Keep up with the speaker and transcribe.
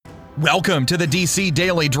Welcome to the DC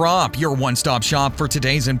Daily Drop, your one-stop shop for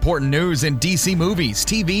today's important news in DC movies,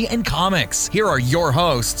 TV, and comics. Here are your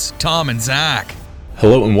hosts, Tom and Zach.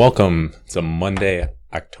 Hello and welcome. It's a Monday,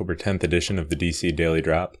 October 10th edition of the DC Daily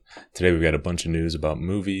Drop. Today we've got a bunch of news about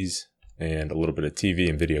movies and a little bit of TV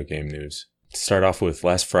and video game news. To start off with,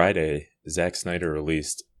 last Friday, Zack Snyder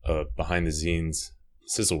released a behind-the-scenes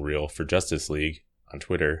sizzle reel for Justice League on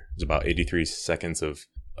Twitter. It was about 83 seconds of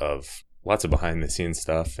lots of behind-the-scenes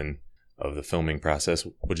stuff and of the filming process.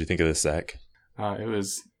 What'd you think of this, Zach? It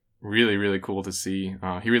was really, really cool to see.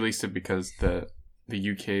 He released it because the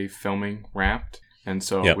UK filming wrapped, and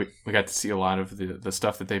so we got to see a lot of the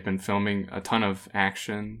stuff that they've been filming, a ton of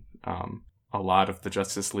action, a lot of the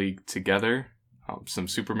Justice League together, some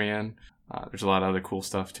Superman. There's a lot of other cool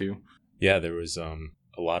stuff too. Yeah, there was a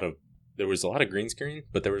lot of green screen,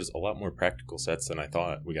 but there was a lot more practical sets than I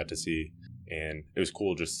thought we got to see. And it was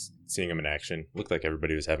cool just seeing them in action. Looked like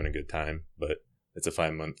everybody was having a good time, but it's a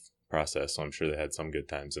 5-month process, so I'm sure they had some good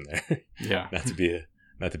times in there. Yeah. not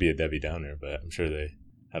to be a Debbie Downer, but I'm sure they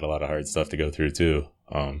had a lot of hard stuff to go through too.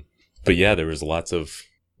 But yeah, there was lots of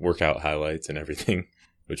workout highlights and everything,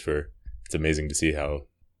 it's amazing to see how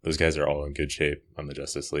those guys are all in good shape on the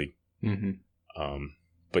Justice League. Mm-hmm.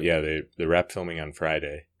 But yeah, they wrapped filming on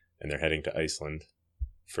Friday, and they're heading to Iceland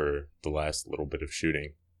for the last little bit of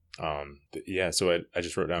shooting. So I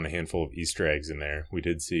just wrote down a handful of Easter eggs in there. We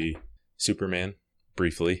did see Superman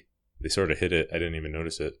briefly. They sort of hit it. I didn't even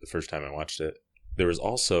notice it the first time I watched it. There was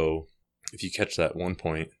also, if you catch that one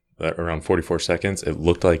point, around 44 seconds, it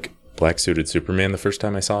looked like black-suited Superman the first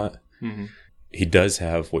time I saw it. Mm-hmm. He does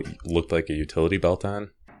have what looked like a utility belt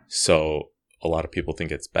on, so a lot of people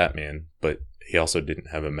think it's Batman, but he also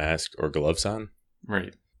didn't have a mask or gloves on.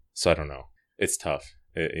 Right. So I don't know. It's tough.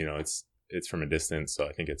 It's from a distance, so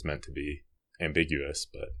I think it's meant to be ambiguous,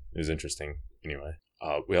 but it was interesting anyway.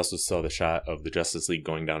 We also saw the shot of the Justice League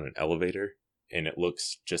going down an elevator, and it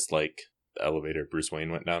looks just like the elevator Bruce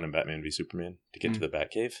Wayne went down in Batman v Superman to get to the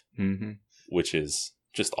Batcave, which is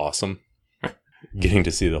just awesome. Getting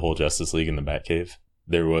to see the whole Justice League in the Batcave.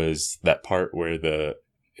 There was that part where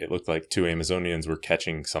it looked like two Amazonians were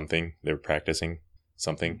catching something. They were practicing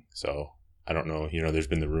something, so I don't know. There's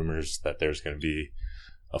been the rumors that there's going to be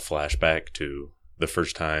a flashback to the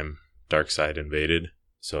first time Darkseid invaded.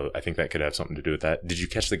 So I think that could have something to do with that. Did you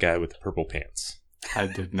catch the guy with the purple pants? I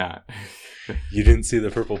did not. You didn't see the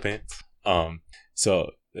purple pants?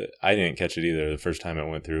 So I didn't catch it either the first time I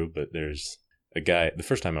went through, but there's a guy, the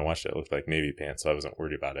first time I watched it looked like navy pants, so I wasn't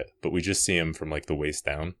worried about it. But we just see him from like the waist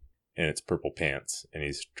down, and it's purple pants, and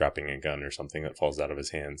he's dropping a gun or something that falls out of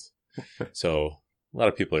his hands. So a lot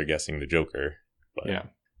of people are guessing the Joker, but yeah,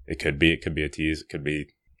 it could be a tease. It could be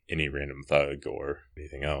any random thug or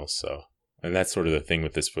anything else. So, and that's sort of the thing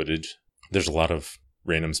with this footage. There's a lot of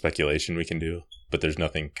random speculation we can do, but there's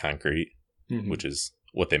nothing concrete, which is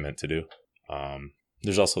what they meant to do.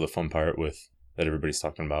 There's also the fun part that everybody's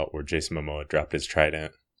talking about where Jason Momoa dropped his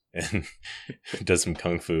trident and does some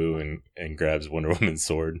kung fu and grabs Wonder Woman's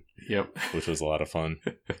sword. Yep. Which was a lot of fun.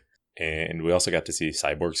 And we also got to see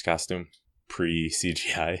Cyborg's costume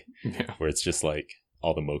pre-CGI, where it's just like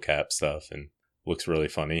all the mocap stuff and looks really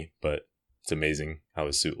funny, but it's amazing how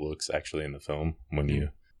his suit looks actually in the film when you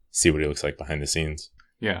see what he looks like behind the scenes.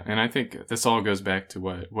 Yeah, and I think this all goes back to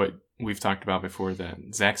what we've talked about before, that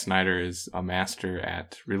Zack Snyder is a master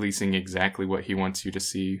at releasing exactly what he wants you to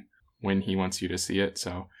see when he wants you to see it.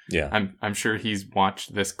 So yeah, I'm sure he's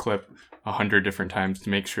watched this clip 100 different times to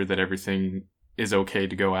make sure that everything is okay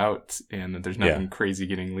to go out and that there's nothing crazy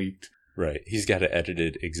getting leaked. Right. He's got it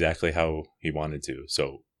edited exactly how he wanted to.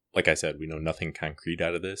 So like I said, we know nothing concrete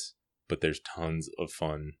out of this, but there's tons of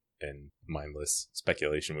fun and mindless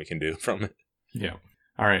speculation we can do from it. Yeah.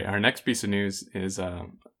 All right. Our next piece of news is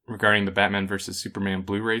regarding the Batman vs. Superman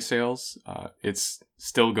Blu-ray sales. It's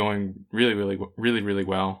still going really, really, really, really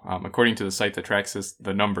well. According to the site that tracks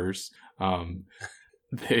the numbers,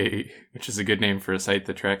 which is a good name for a site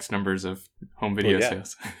that tracks numbers of home video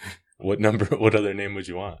sales. What other name would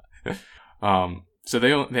you want? So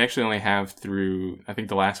they actually only have through, I think,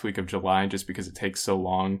 the last week of July, just because it takes so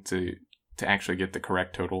long to actually get the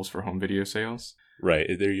correct totals for home video sales. Right.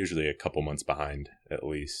 They're usually a couple months behind, at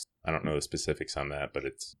least. I don't know the specifics on that, but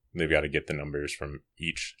they've got to get the numbers from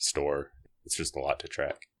each store. It's just a lot to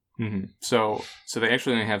track. Mm-hmm. So they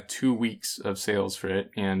actually only have 2 weeks of sales for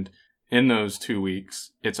it, and in those 2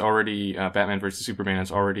 weeks, it's already Batman vs. Superman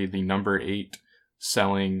is already the number 8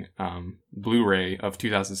 selling Blu-ray of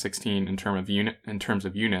 2016 in terms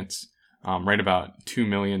of units, right about 2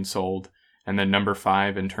 million sold, and then number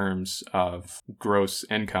 5 in terms of gross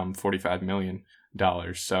income, $45 million.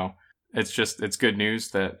 So it's good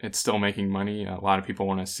news that it's still making money. A lot of people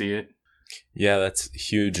want to see it. Yeah, that's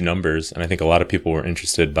huge numbers. And I think a lot of people were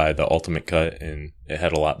interested by the ultimate cut, and it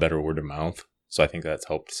had a lot better word of mouth. So I think that's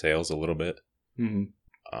helped sales a little bit.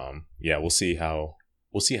 Mm-hmm. Yeah, we'll see how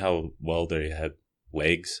well they had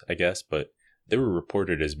legs, I guess. But they were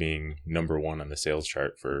reported as being number one on the sales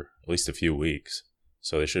chart for at least a few weeks.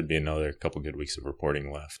 So there should be another couple good weeks of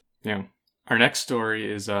reporting left. Yeah. Our next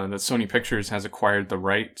story is that Sony Pictures has acquired the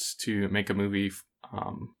rights to make a movie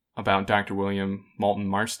about Dr. William Moulton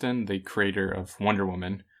Marston, the creator of Wonder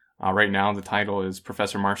Woman. Right now, the title is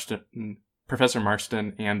Professor Marston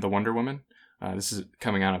and the Wonder Woman. This is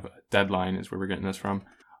coming out of Deadline, is where we're getting this from.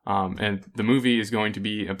 And the movie is going to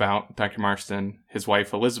be about Dr. Marston, his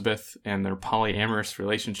wife Elizabeth, and their polyamorous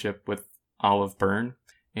relationship with Olive Byrne.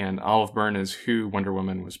 And Olive Byrne is who Wonder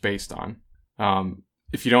Woman was based on.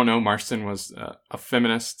 If you don't know, Marston was a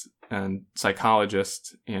feminist and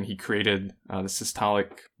psychologist, and he created the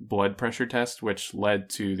systolic blood pressure test, which led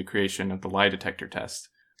to the creation of the lie detector test,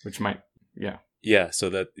 which might,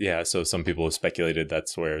 So some people have speculated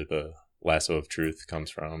that's where the lasso of truth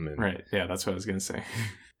comes from. And, right. Yeah, that's what I was going to say.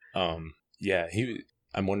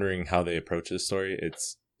 I'm wondering how they approach this story.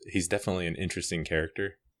 He's definitely an interesting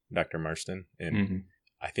character, Dr. Marston, and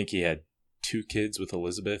I think he had 2 kids with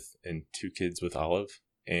Elizabeth and 2 kids with Olive.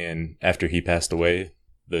 And after he passed away,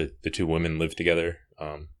 the 2 women lived together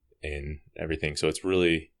and everything. So it's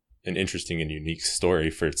really an interesting and unique story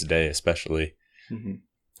for its day, especially. Mm-hmm.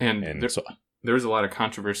 And there was a lot of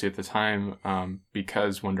controversy at the time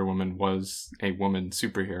because Wonder Woman was a woman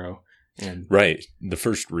superhero. And right. The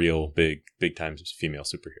first real big time female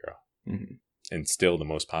superhero. Mm-hmm. And still the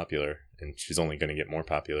most popular. And she's only going to get more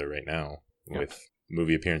popular right now with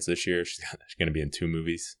movie appearance this year. She's going to be in 2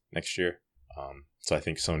 movies next year. So I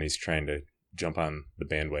think Sony's trying to jump on the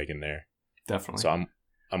bandwagon there. Definitely. So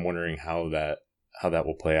I'm wondering how that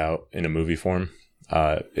will play out in a movie form.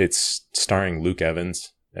 It's starring Luke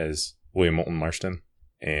Evans as William Moulton Marston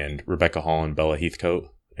and Rebecca Hall and Bella Heathcote,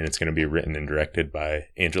 and it's going to be written and directed by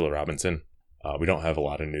Angela Robinson. We don't have a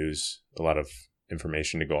lot of news, a lot of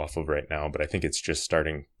information to go off of right now, but I think it's just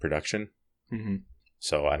starting production. Mm-hmm.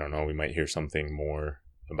 So I don't know, we might hear something more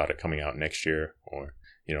about it coming out next year, or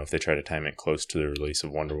if they try to time it close to the release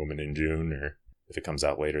of Wonder Woman in June, or if it comes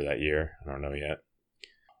out later that year. I don't know yet.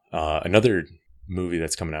 Another movie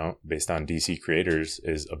that's coming out based on DC creators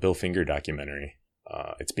is a Bill Finger documentary.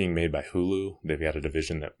 It's being made by Hulu. They've got a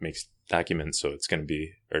division that makes documentaries, so it's going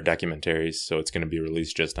to be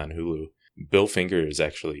released just on Hulu. Bill Finger is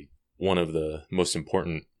actually one of the most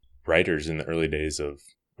important writers in the early days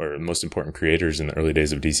most important creators in the early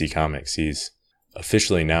days of DC Comics. He's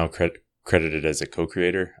officially now credited as a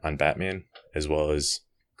co-creator on Batman, as well as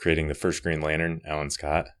creating the first Green Lantern, Alan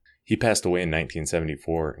Scott. He passed away in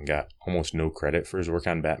 1974 and got almost no credit for his work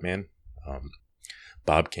on Batman.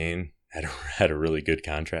 Bob Kane had a really good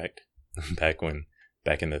contract back in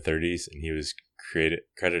the 30s, and he was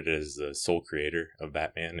credited as the sole creator of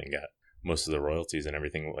Batman and got most of the royalties and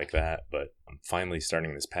everything like that. But finally,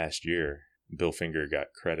 starting this past year, Bill Finger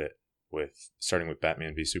got credit starting with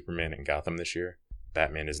Batman v Superman and Gotham this year.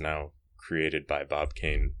 Batman is now created by Bob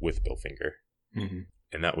Kane with Bill Finger. Mm-hmm.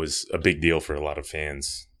 And that was a big deal for a lot of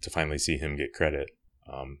fans to finally see him get credit.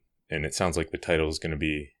 And it sounds like the title is going to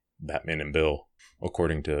be Batman and Bill,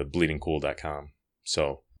 according to bleedingcool.com.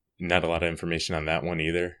 So not a lot of information on that one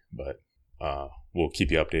either, but we'll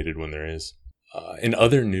keep you updated when there is. In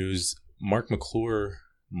other news, Mark McClure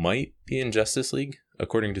might be in Justice League,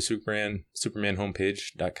 according to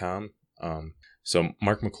SupermanHomepage.com. So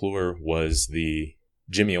Mark McClure was the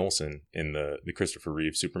Jimmy Olsen in the Christopher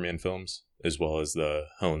Reeve Superman films, as well as the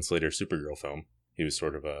Helen Slater Supergirl film. He was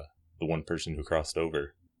sort of the one person who crossed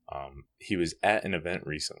over. He was at an event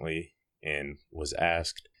recently and was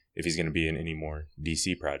asked if he's going to be in any more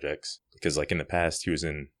DC projects, because like in the past, he was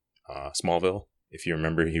in Smallville. If you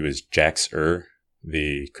remember, he was Jax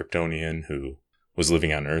the Kryptonian who was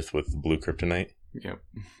living on Earth with blue kryptonite. Yep.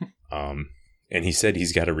 And he said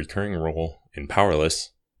he's got a recurring role in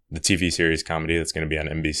Powerless, the TV series comedy that's going to be on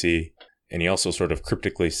NBC. And he also sort of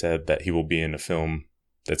cryptically said that he will be in a film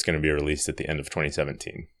that's going to be released at the end of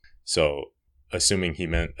 2017. So, assuming he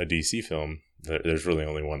meant a DC film, there's really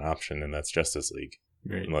only one option, and that's Justice League.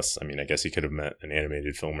 Right. Unless, I guess he could have meant an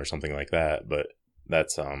animated film or something like that. But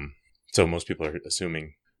that's, so most people are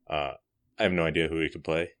assuming, I have no idea who he could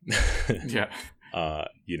play. Yeah.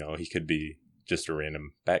 He could be just a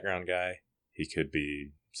random background guy. He could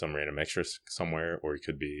be some random extra somewhere, or he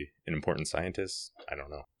could be an important scientist. I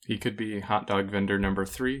don't know. He could be hot dog vendor number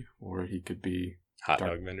 3, or he could be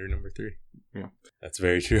dog vendor number 3. Yeah, that's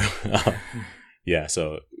very true. Yeah,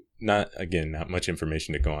 so not much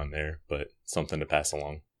information to go on there, but something to pass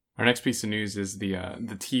along. Our next piece of news is the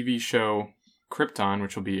TV show Krypton,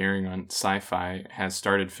 which will be airing on Sci-Fi, has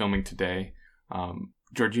started filming today.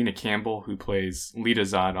 Georgina Campbell, who plays Lita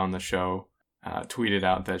Zod on the show, tweeted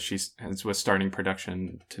out that she was starting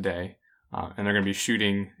production today. And they're going to be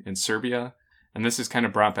shooting in Serbia. And this has kind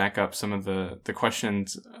of brought back up some of the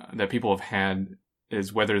questions that people have had,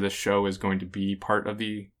 is whether the show is going to be part of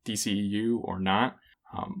the DCEU or not.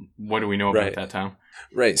 What do we know about that, Tom?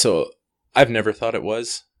 Right. So I've never thought it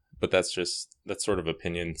was, but that's sort of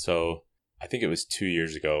opinion. So I think it was 2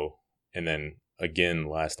 years ago. And then again,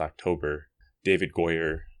 last October, David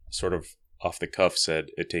Goyer sort of off the cuff said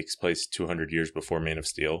it takes place 200 years before Man of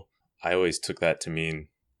Steel. I always took that to mean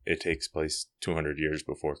it takes place 200 years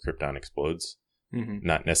before Krypton explodes.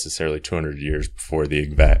 Not necessarily 200 years before the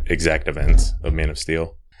exact events of Man of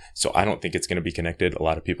Steel. So I don't think it's going to be connected. A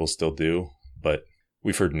lot of people still do, but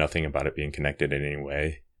we've heard nothing about it being connected in any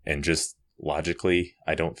way. And just logically,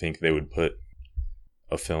 I don't think they would put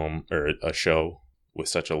a film or a show with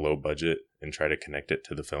such a low budget and try to connect it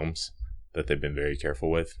to the films that they've been very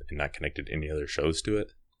careful with and not connected any other shows to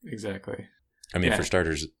it. Exactly. I mean, for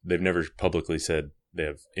starters, they've never publicly said they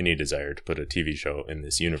have any desire to put a TV show in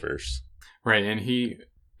this universe. Right, and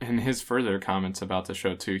in his further comments about the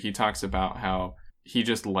show too, he talks about how he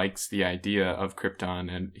just likes the idea of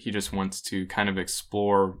Krypton, and he just wants to kind of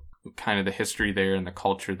explore kind of the history there and the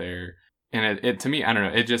culture there. And it to me, I don't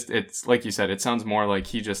know, it's like you said, it sounds more like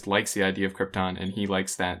he just likes the idea of Krypton, and he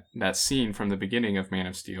likes that scene from the beginning of Man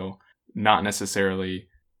of Steel. Not necessarily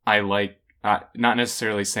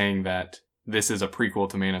saying that this is a prequel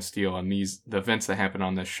to Man of Steel, and the events that happen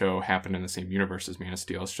on this show happen in the same universe as Man of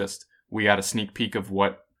Steel. It's just, we got a sneak peek of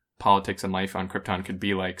what politics and life on Krypton could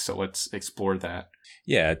be like, so let's explore that.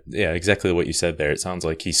 Yeah, exactly what you said there. It sounds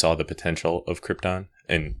like he saw the potential of Krypton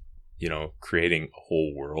and, creating a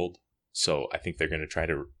whole world. So I think they're going to try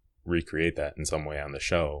to recreate that in some way on the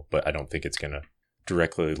show, but I don't think it's going to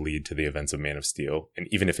directly lead to the events of Man of Steel. And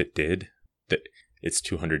even if it did, that it's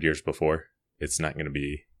 200 years before, it's not going to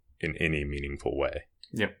be in any meaningful way.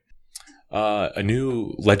 Yep. A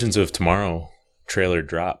new Legends of Tomorrow trailer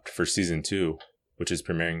dropped for season 2, which is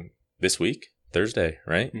premiering this week, Thursday,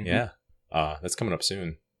 right? Mm-hmm. Yeah. That's coming up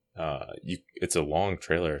soon. It's a long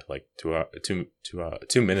trailer, like 2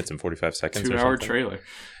 minutes and 45 seconds. 2 hour trailer.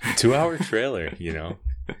 2 hour trailer,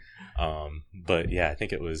 But yeah, I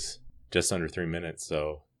think it was just under 3 minutes.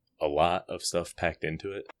 So a lot of stuff packed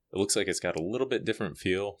into it. It looks like it's got a little bit different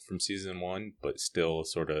feel from season 1, but still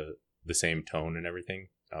sort of the same tone and everything.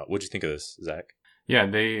 What'd you think of this, Zach? Yeah,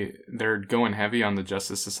 they're going heavy on the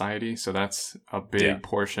Justice Society, so that's a big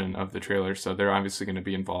portion of the trailer. So they're obviously going to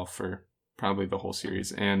be involved for probably the whole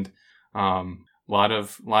series, and a lot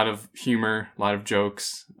of humor, a lot of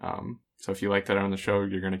jokes. So if you like that on the show,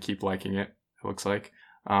 you're going to keep liking it. It looks like,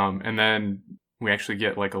 and then we actually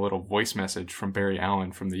get like a little voice message from Barry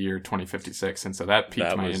Allen from the year 2056, and so that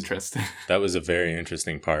piqued my interest. That was a very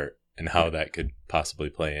interesting part, and how that could possibly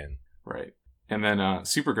play in. Right. And then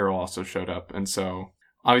Supergirl also showed up. And so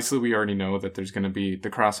obviously we already know that there's going to be the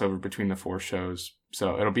crossover between the 4 shows.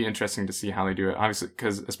 So it'll be interesting to see how they do it. Obviously,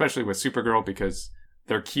 especially with Supergirl, because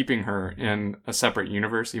they're keeping her in a separate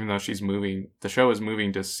universe, even though the show is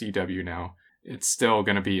moving to CW now. It's still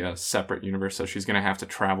going to be a separate universe. So she's going to have to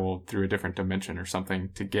travel through a different dimension or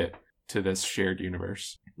something to get to this shared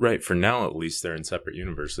universe. Right. For now, at least, they're in separate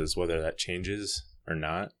universes. Whether that changes or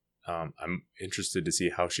not, I'm interested to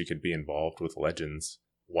see how she could be involved with Legends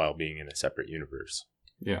while being in a separate universe.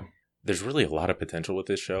 Yeah. There's really a lot of potential with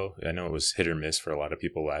this show. I know it was hit or miss for a lot of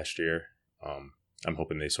people last year. I'm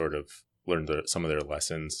hoping they sort of learned some of their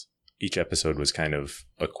lessons. Each episode was kind of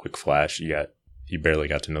a quick flash. You barely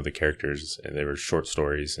got to know the characters, and they were short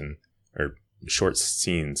stories or short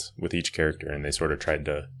scenes with each character, and they sort of tried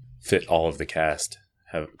to fit all of the cast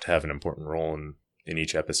to have an important role in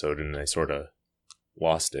each episode, and they sort of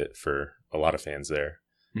lost it for a lot of fans there.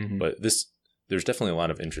 Mm-hmm. But there's definitely a lot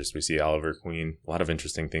of interest. We see Oliver Queen, a lot of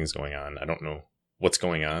interesting things going on. I don't know what's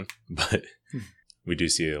going on, but we do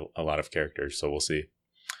see a lot of characters, so we'll see.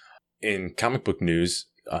 In comic book news,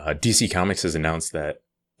 DC Comics has announced that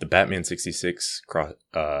the Batman 66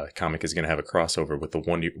 comic is going to have a crossover with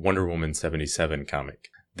the Wonder Woman 77 comic.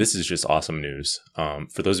 This is just awesome news.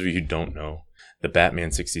 For those of you who don't know, the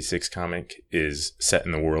Batman 66 comic is set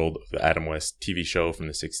in the world of the Adam West TV show from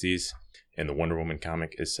the 60s, and the Wonder Woman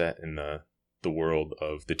comic is set in the world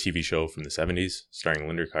of the TV show from the 70s, starring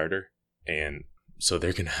Linda Carter. And so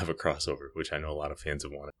they're going to have a crossover, which I know a lot of fans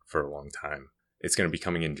have wanted for a long time. It's going to be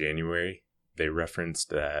coming in January. They referenced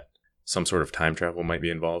that some sort of time travel might be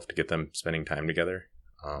involved to get them spending time together.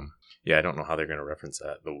 Yeah, I don't know how they're going to reference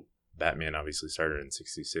that. The Batman obviously started in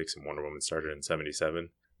 66 and Wonder Woman started in 77,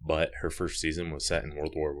 but her first season was set in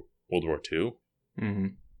World War II,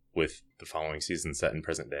 with the following season set in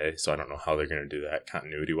present day. So I don't know how they're going to do that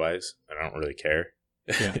continuity wise, and I don't really care.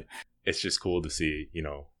 Yeah. It's just cool to see,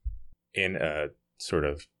 in sort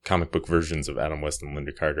of comic book versions of Adam West and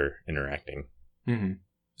Linda Carter interacting.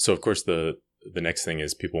 So of course the next thing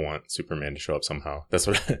is people want Superman to show up somehow. That's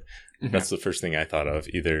what that's the first thing I thought of.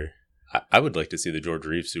 Either I would like to see the George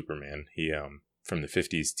Reeves Superman. He from the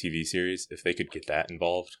 50s TV series. If they could get that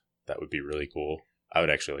involved, that would be really cool. I would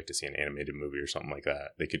actually like to see an animated movie or something like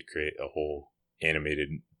that. They could create a whole animated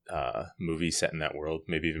movie set in that world.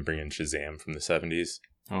 Maybe even bring in Shazam from the 70s.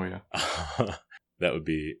 Oh yeah. That would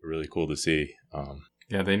be really cool to see.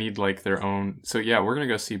 Yeah, they need like their own. So yeah, we're going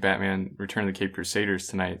to go see Batman Return of the Caped Crusaders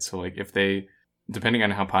tonight. So like if they, depending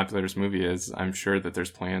on how popular this movie is, I'm sure that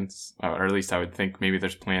there's plans, or at least I would think maybe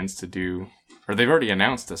there's plans to do, or they've already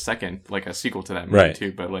announced a second, like a sequel to that movie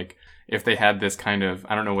too. But like if they had this kind of,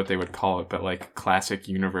 I don't know what they would call it, but like classic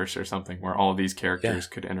universe or something where all these characters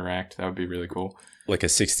could interact, that would be really cool. Like a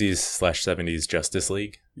 60s/70s Justice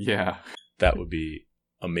League. Yeah. That would be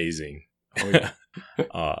amazing. Oh yeah.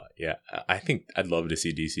 Yeah, I think I'd love to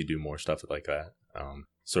see DC do more stuff like that.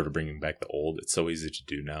 Sort of bringing back the old. It's so easy to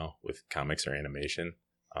do now with comics or animation.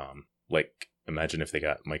 Like imagine if they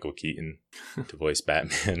got Michael Keaton to voice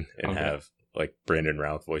Batman and have like Brandon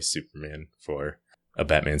Routh voice Superman for a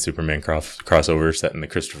Batman Superman crossover set in the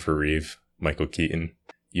Christopher Reeve, Michael Keaton,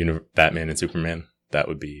 Batman and Superman. That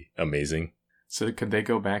would be amazing. So could they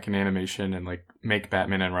go back in animation and like make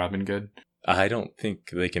Batman and Robin good? I don't think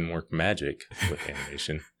they can work magic with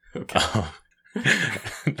animation. Okay.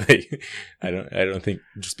 I don't think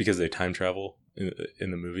just because they time travel in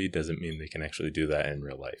the movie doesn't mean they can actually do that in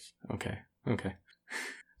real life. Okay.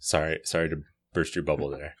 Sorry to burst your bubble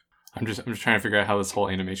there. I'm just trying to figure out how this whole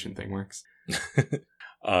animation thing works.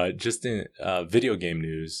 Just in video game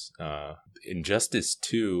news, Injustice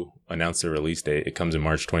 2 announced their release date. It comes in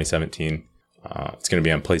March 2017. It's going to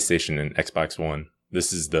be on PlayStation and Xbox One.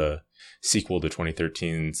 This is the sequel to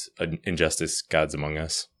 2013's Injustice: Gods Among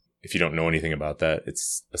Us. If you don't know anything about that,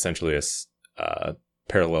 it's essentially a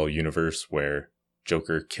parallel universe where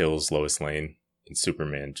Joker kills Lois Lane and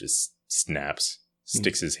Superman just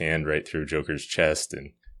sticks his hand right through Joker's chest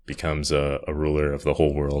and becomes a ruler of the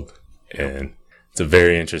whole world. And it's a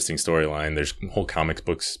very interesting storyline. There's whole comic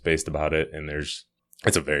books based about it, and it's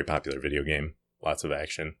a very popular video game. Lots of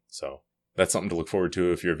action. So that's something to look forward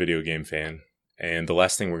to if you're a video game fan. And the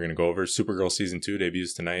last thing we're going to go over is Supergirl Season 2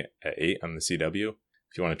 debuts tonight at 8 on the CW.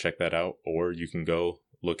 If you want to check that out, or you can go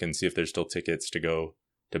look and see if there's still tickets to go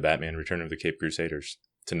to Batman Return of the Caped Crusaders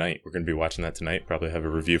tonight. We're going to be watching that tonight. Probably have a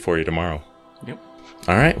review for you tomorrow. Yep.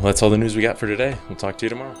 All right. Well, that's all the news we got for today. We'll talk to you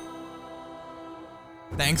tomorrow.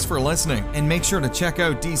 Thanks for listening, and make sure to check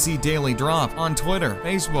out DC Daily Drop on Twitter,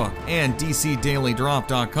 Facebook, and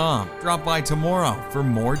DCDailyDrop.com. Drop by tomorrow for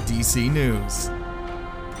more DC news.